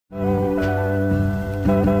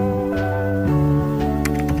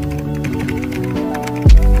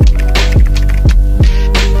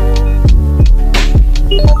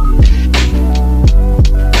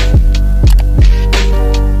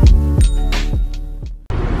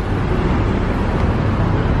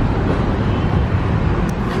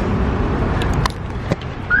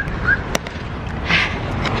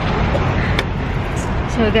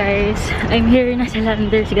guys, I'm here na sa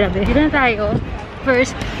Landers. Grabe. Dito na tayo.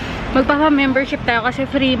 First, magpapa-membership tayo kasi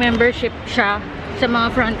free membership siya sa mga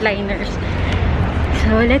frontliners.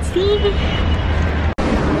 So, let's see!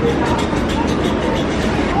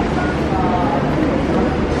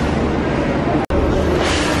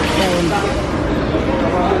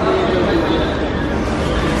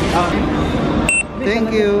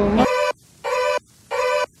 Thank you.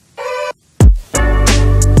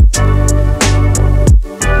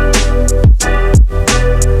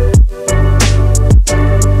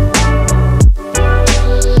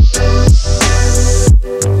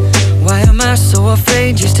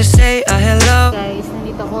 Just to say hello. Guys,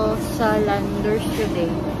 nandito ko sa Landers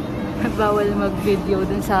today. Bawal mag-video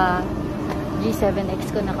dun sa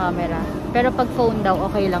G7X ko na camera. Pero pag phone daw,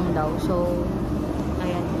 okay lang daw. So,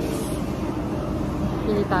 ayan.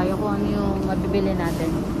 Pili tayo kung ano yung mabibili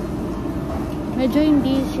natin. Medyo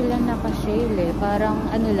hindi sila nakasale eh.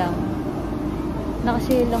 Parang ano lang.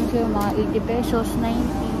 Nakasale lang siya mga 80 pesos,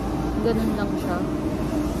 90. Ganun lang siya.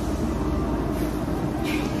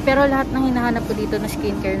 Pero lahat ng hinahanap ko dito na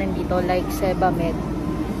skincare nandito, like Sebamed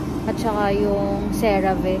at saka yung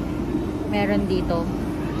CeraVe, meron dito.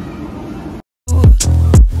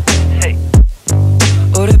 Hey.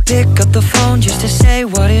 Or to pick up the phone just to say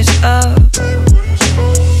what is up.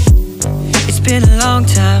 It's been a long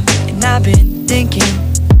time and I've been thinking,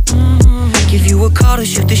 give you a call to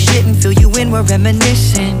shoot the shit and fill you in, we're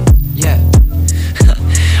reminiscing. Yeah.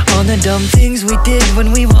 On the dumb things we did when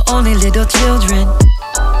we were only little children.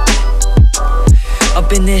 Up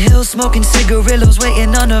in the hills smoking cigarillos,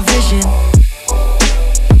 waiting on a vision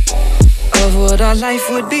of what our life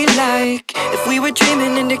would be like if we were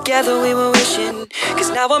dreaming and together we were wishing. Cause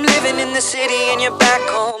now I'm living in the city and you're back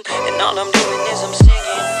home, and all I'm doing is I'm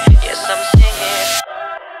singing. Yes, I'm singing.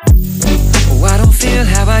 Oh, I don't feel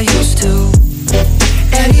how I used to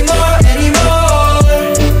anymore.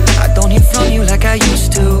 I don't hear from you like I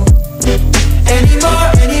used to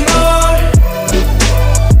anymore.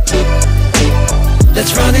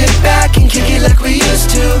 Let's run it back and kick it like we used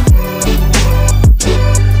to.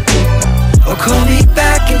 Or call me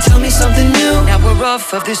back and tell me something new. Now we're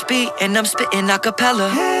off of this beat and I'm spitting a cappella.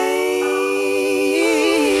 Hey.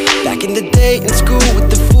 Back in the day in school with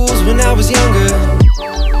the fools when I was younger,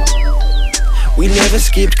 we never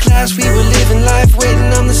skipped class, we were living life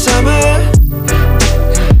waiting on the summer.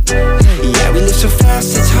 Yeah, we live so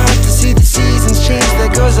fast it's hard to see the seasons change. There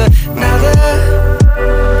goes another.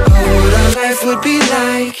 What our life would be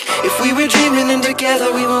like if we were dreaming and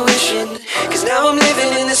together we were wishing. Cause now I'm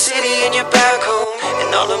living in the city and you're back home,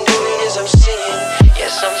 and all I'm doing is I'm singing.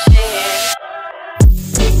 Yes, I'm singing.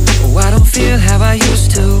 Oh, I don't feel how I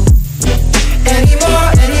used to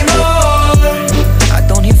anymore. I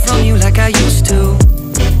don't hear from you like I used to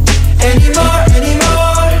anymore.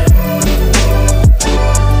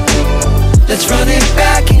 Let's run it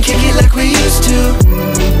back and kick it like we used to.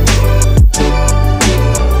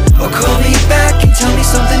 Or call me back and tell me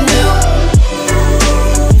something new.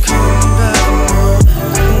 I'm coming back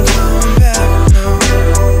now.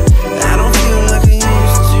 I don't feel like I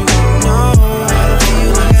used to. No, I don't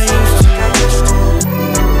feel like I used to.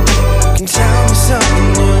 You can tell me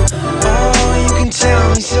something new. Oh, you can tell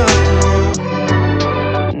me something new.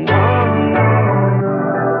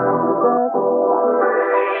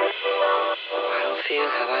 I don't feel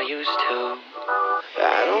how I used to.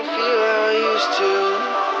 I don't feel how I used to.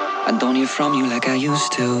 I don't hear from you like I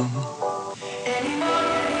used to.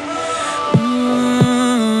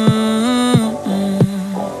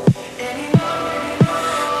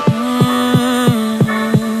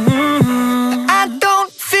 I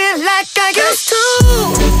don't feel like I used to.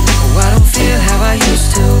 Oh, I don't feel how I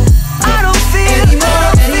used to. I don't feel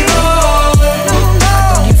anymore. No, I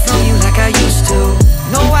don't hear from you like I used to.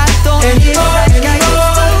 No, I don't anymore. Like I used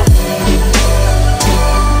to.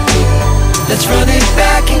 Let's run it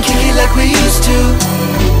back and kick it like we used to.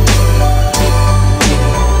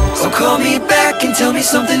 So call me back and tell me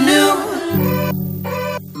something new.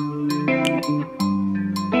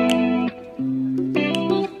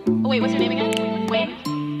 Oh wait, what's your name again? Wayne?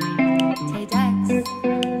 Hey Dex.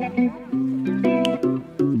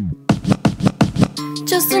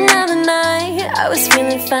 Just another night, I was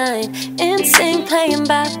feeling fine. Insane playing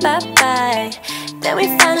bye bye bye. Then we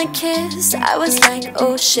finally kissed, I was like,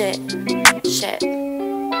 oh shit.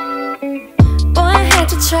 Boy, I had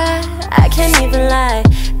to try, I can't even lie.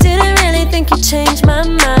 Didn't really think you changed my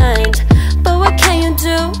mind, but what can you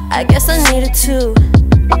do? I guess I needed to.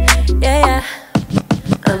 Yeah.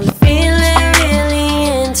 I'm feeling really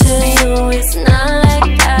into you. It's not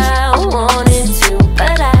like I wanted to,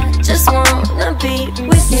 but I just wanna be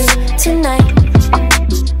with you tonight.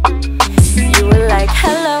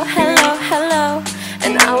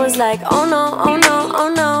 I was like, oh no, oh no, oh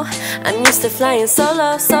no. I'm used to flying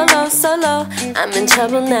solo, solo, solo. I'm in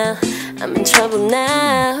trouble now, I'm in trouble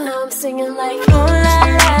now. Now I'm singing like, ooh la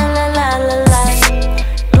la la la la la.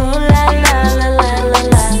 Ooh la la la la la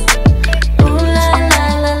la. Ooh la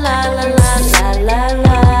la la la la la la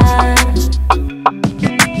la.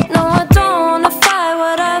 No, I don't wanna fight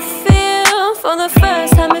what I feel. For the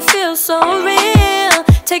first time it feels so real.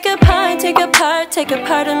 Take a part, take a part, take a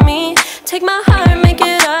part of me. Take my heart, make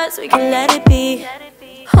it ours, we can let it be.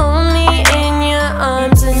 Hold me in your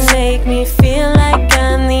arms and make me feel like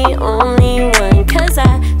I'm the only one. Cause I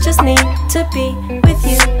just need to be with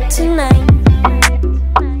you tonight.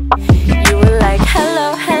 You were like,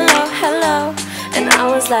 hello, hello, hello. And I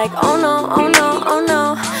was like, oh no, oh no, oh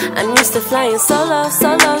no. I'm used to flying solo,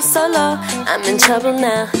 solo, solo. I'm in trouble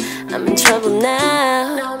now, I'm in trouble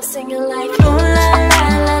now. Now I'm singing like, ooh la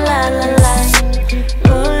la la la la la.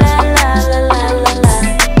 Ooh la la la la la la.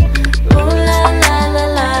 Ooh la la la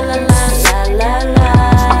la la la la la.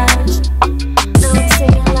 Now I'm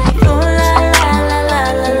singing like, ooh la la la la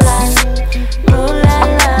la la. Ooh la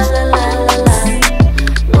la la la la la.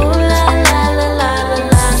 Ooh la la la la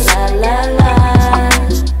la la la.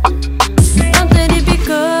 Thought that it'd be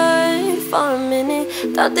good for a minute.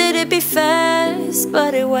 Thought that it'd be fast,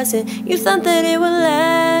 but it wasn't. You thought that it would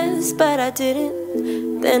last, but I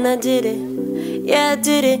didn't. Then I did it. Yeah, I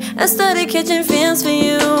did it. I started catching feels for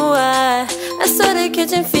you. I started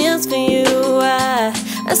catching feels for you. I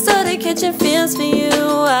started catching feels for you.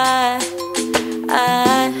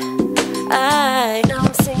 Now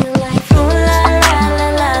I'm singing like, ooh la la la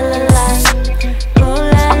la la la. Ooh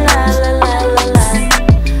la la la la la la.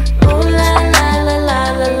 Ooh la la la la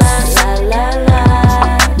la la la la.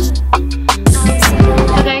 Now I'm singing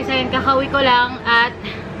like, so guys, ayun, kakauwi ko lang at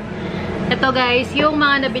ito guys, yung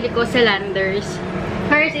mga nabili ko sa Landers.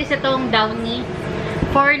 First is itong Downy.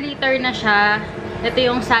 4 liter na siya. Ito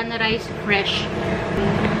yung Sunrise Fresh.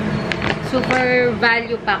 Super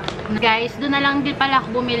value pack. Guys, doon na lang din pala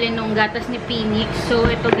ako bumili nung gatas ni Phoenix. So,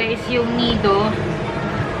 ito guys, yung Nido.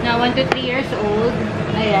 Na 1 to 3 years old.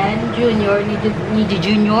 Ayan, Junior. Nido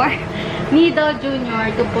Junior. Nido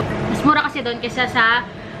Junior. Mas mura kasi doon kaysa sa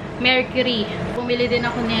Mercury. Bumili din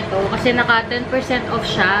ako nito kasi naka 10% off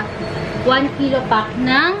siya. 1 kilo pack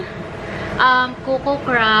ng Coco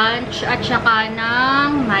Crunch at saka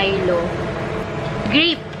ng Milo.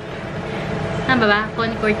 Grape. Tama ba?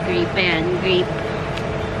 Concord grape. Ayan, grape.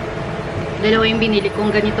 Dalawa yung binili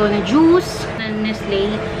kong ganito na juice na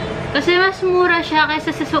Nestle. Kasi mas mura siya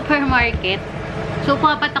kaysa sa supermarket. So,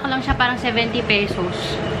 papatak lang siya parang 70 pesos.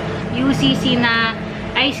 UCC na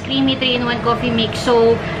ice creamy 3-in-1 coffee mix.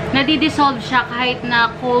 So, nadi-dissolve siya kahit na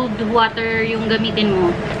cold water yung gamitin mo.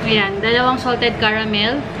 Ayan, dalawang salted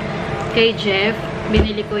caramel kay Jeff.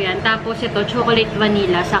 Binili ko yan. Tapos ito, chocolate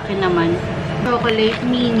vanilla sa akin naman. Chocolate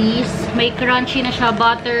minis. May crunchy na siya.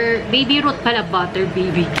 Butter, baby root pala. Butter,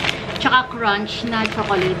 baby. Tsaka crunch na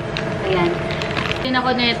chocolate. Ayan. Din ako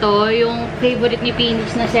na ito, yung favorite ni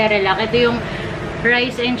Phoenix na Cerelac. Ito yung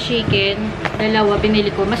rice and chicken. Dalawa,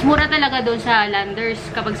 binili ko. Mas mura talaga doon sa Landers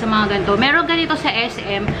kapag sa mga ganito. Meron ganito sa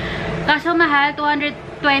SM. Kaso mahal,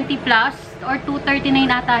 220 plus or 239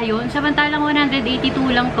 ata yun. Samantalang 182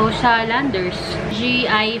 lang to sa Landers.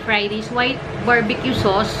 GI Fridays white barbecue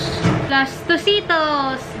sauce plus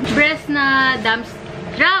Tocitos. Breast na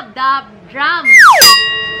drum.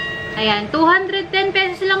 Ayan, 210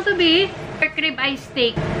 pesos lang to be. Crib eye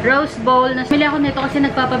steak. Roast bowl. Nasili ako nito kasi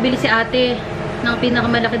nagpapabili si ate ng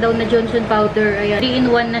pinakamalaki daw na Johnson powder. Ayan.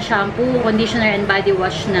 3-in-1 na shampoo, conditioner, and body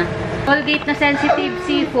wash na. Colgate na sensitive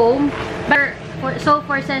seafoam. So,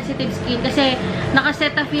 for sensitive skin. Kasi,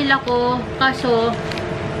 naka-Cetaphil ako. Kaso,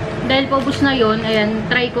 dahil paubos na yon, ayan,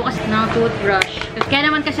 try ko kasi ng toothbrush. Kaya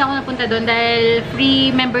naman kasi ako napunta doon dahil free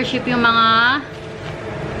membership yung mga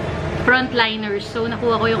frontliners. So,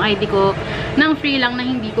 nakuha ko yung ID ko ng free lang na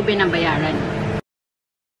hindi ko binabayaran.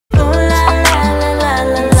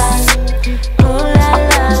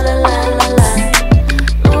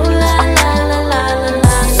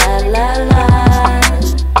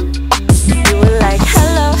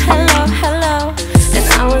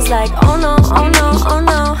 Like, oh no, oh no, oh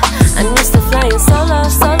no. I'm used to flying solo,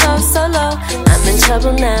 solo, solo. I'm in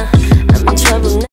trouble now.